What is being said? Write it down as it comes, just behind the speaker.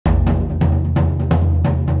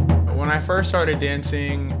first started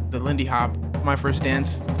dancing the Lindy Hop, my first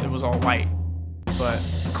dance, it was all white. But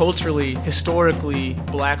culturally, historically,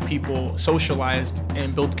 Black people socialized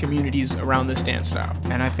and built communities around this dance style.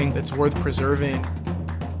 And I think that's worth preserving.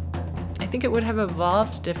 I think it would have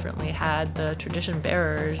evolved differently had the tradition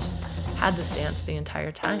bearers had this dance the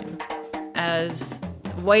entire time. As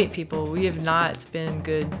white people, we have not been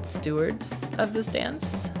good stewards of this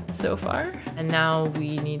dance so far, and now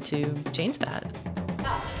we need to change that.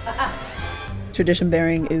 Tradition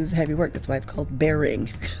bearing is heavy work, that's why it's called bearing.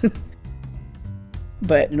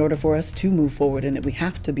 But in order for us to move forward in it, we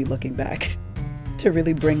have to be looking back to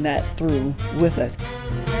really bring that through with us.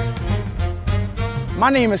 My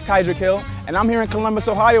name is Tyedric Hill, and I'm here in Columbus,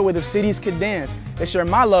 Ohio, where the cities could dance. They share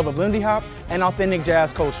my love of Lindy Hop and authentic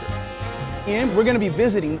jazz culture. And we're going to be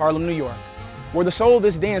visiting Harlem, New York, where the soul of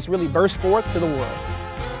this dance really burst forth to the world.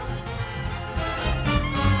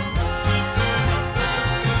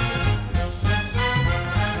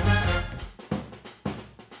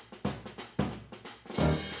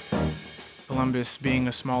 Columbus, being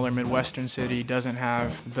a smaller Midwestern city, doesn't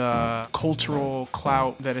have the cultural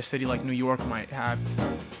clout that a city like New York might have.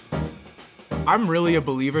 I'm really a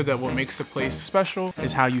believer that what makes a place special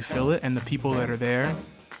is how you feel it and the people that are there.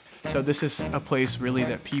 So this is a place really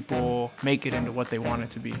that people make it into what they want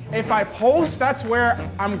it to be. If I pulse, that's where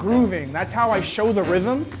I'm grooving. That's how I show the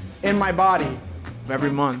rhythm in my body.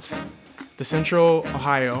 Every month, the Central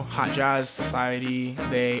Ohio Hot Jazz Society,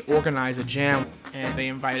 they organize a jam and they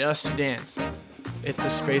invite us to dance. It's a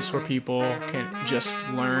space where people can just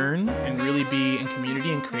learn and really be in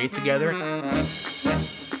community and create together.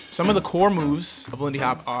 Some of the core moves of Lindy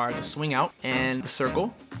Hop are the swing out and the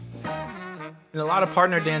circle. In a lot of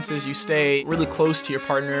partner dances, you stay really close to your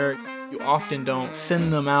partner. You often don't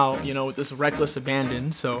send them out, with this reckless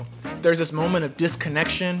abandon. So there's this moment of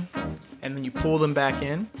disconnection and then you pull them back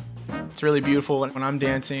in. It's really beautiful. When I'm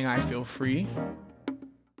dancing, I feel free.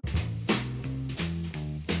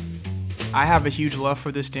 I have a huge love for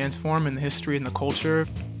this dance form and the history and the culture.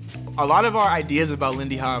 A lot of our ideas about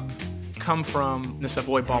Lindy Hop come from the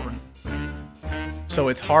Savoy Ballroom. So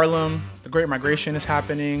it's Harlem, the Great Migration is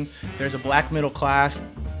happening, there's a Black middle class,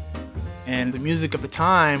 and the music of the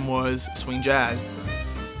time was swing jazz.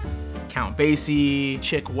 Count Basie,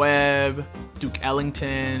 Chick Webb, Duke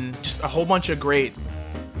Ellington, just a whole bunch of greats.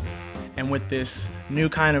 And with this new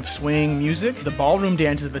kind of swing music, the ballroom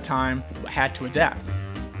dancers of the time had to adapt.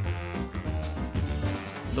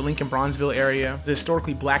 The Lincoln-Bronzeville area, the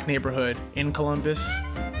historically Black neighborhood in Columbus,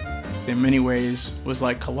 in many ways was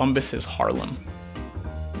like Columbus's Harlem,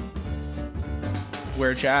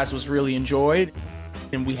 where jazz was really enjoyed,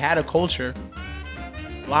 and we had a culture.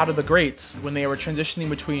 A lot of the greats, when they were transitioning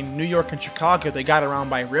between New York and Chicago, they got around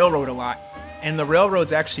by railroad a lot, and the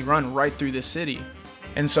railroads actually run right through this city.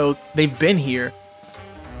 And so they've been here.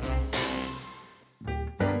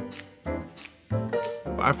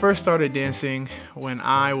 I first started dancing when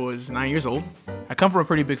I was 9 years old. I come from a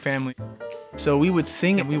pretty big family. So we would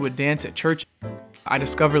sing and we would dance at church. I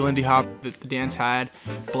discovered Lindy Hop, that the dance had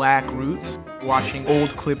Black roots, watching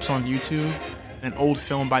old clips on YouTube, an old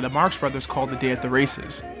film by the Marx Brothers called The Day at the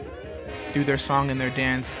Races. Through their song and their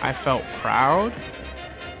dance, I felt proud.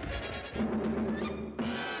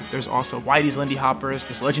 There's also Whitey's Lindy Hoppers,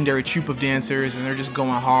 this legendary troupe of dancers, and they're just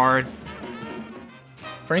going hard.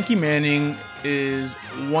 Frankie Manning is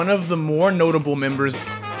one of the more notable members.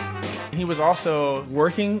 He was also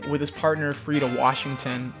working with his partner Frida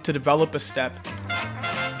Washington to develop a step.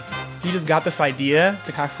 He just got this idea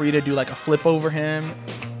to have Frida do like a flip over him.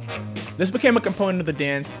 This became a component of the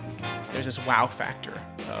dance. There's this wow factor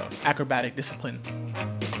of acrobatic discipline.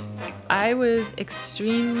 I was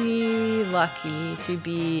extremely lucky to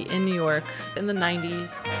be in New York in the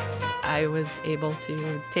 90s. I was able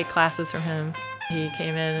to take classes from him. He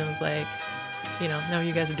came in and was like, no,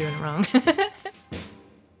 you guys are doing it wrong.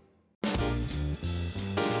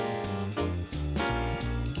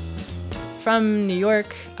 From New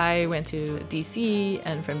York, I went to DC,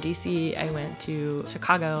 and from DC, I went to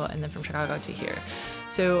Chicago, and then from Chicago to here.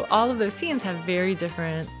 So all of those scenes have very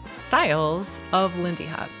different styles of Lindy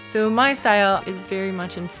Hop. So my style is very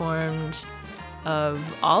much informed of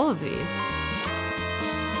all of these.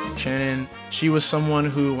 Shannon, she was someone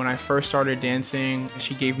who, when I first started dancing,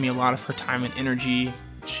 she gave me a lot of her time and energy.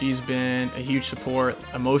 She's been a huge support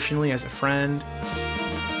emotionally as a friend.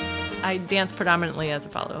 I dance predominantly as a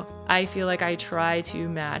follow. I feel like I try to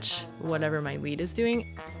match whatever my lead is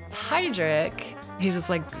doing. Tyedric, he's just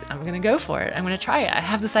like, I'm gonna go for it. I'm gonna try it. I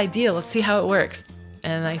have this idea, let's see how it works.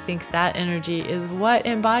 And I think that energy is what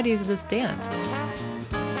embodies this dance.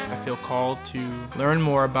 I feel called to learn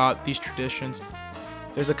more about these traditions.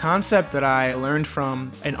 There's a concept that I learned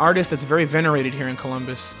from an artist that's very venerated here in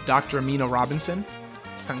Columbus, Dr. Amina Robinson,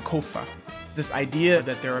 Sankofa. This idea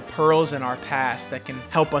that there are pearls in our past that can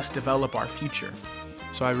help us develop our future.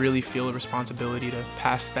 So I really feel a responsibility to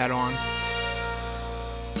pass that on.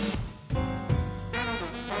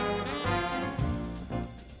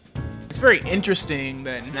 It's very interesting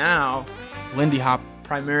that now Lindy Hop,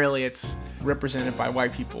 primarily it's represented by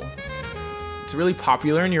white people. It's really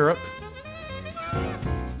popular in Europe.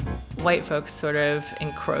 White folks sort of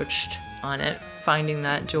encroached on it, finding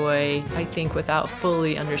that joy, I think, without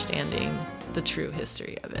fully understanding the true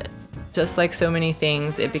history of it. Just like so many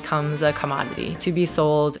things, it becomes a commodity to be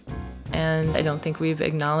sold, and I don't think we've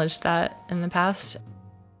acknowledged that in the past.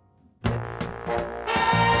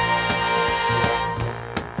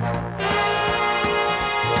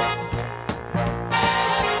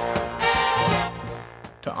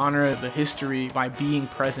 To honor the history by being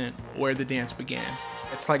present where the dance began.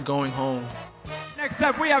 It's like going home. Next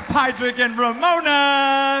up, we have Tyedric and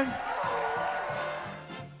Ramona.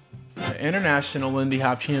 The International Lindy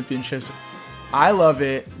Hop Championships, I love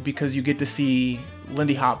it because you get to see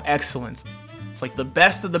Lindy Hop excellence. It's like the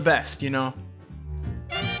best of the best, you know?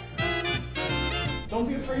 Don't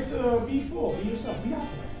be afraid to be full, be yourself, be out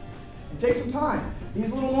there. And take some time.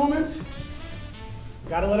 These little moments, you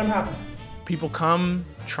gotta let them happen. People come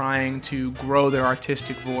trying to grow their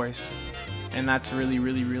artistic voice, and that's really,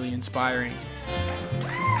 really, really inspiring.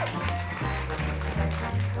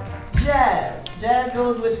 Jazz. Jazz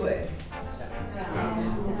goes which way?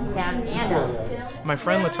 Down and up. My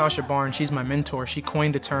friend Latasha Barnes, she's my mentor. She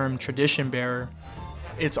coined the term tradition bearer.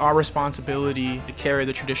 It's our responsibility to carry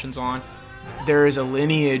the traditions on. There is a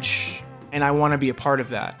lineage, and I want to be a part of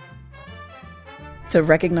that. To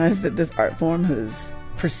recognize that this art form has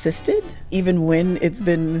persisted, even when it's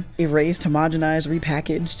been erased, homogenized,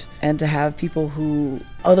 repackaged, and to have people who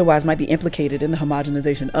otherwise might be implicated in the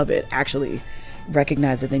homogenization of it actually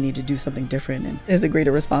recognize that they need to do something different. And there's a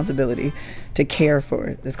greater responsibility to care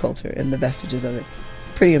for this culture and the vestiges of it. It's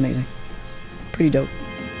pretty amazing, pretty dope.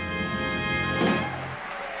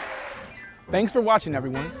 Thanks for watching,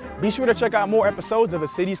 everyone. Be sure to check out more episodes of A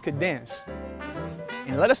Cities Could Dance.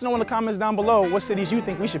 And let us know in the comments down below what cities you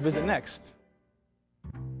think we should visit next.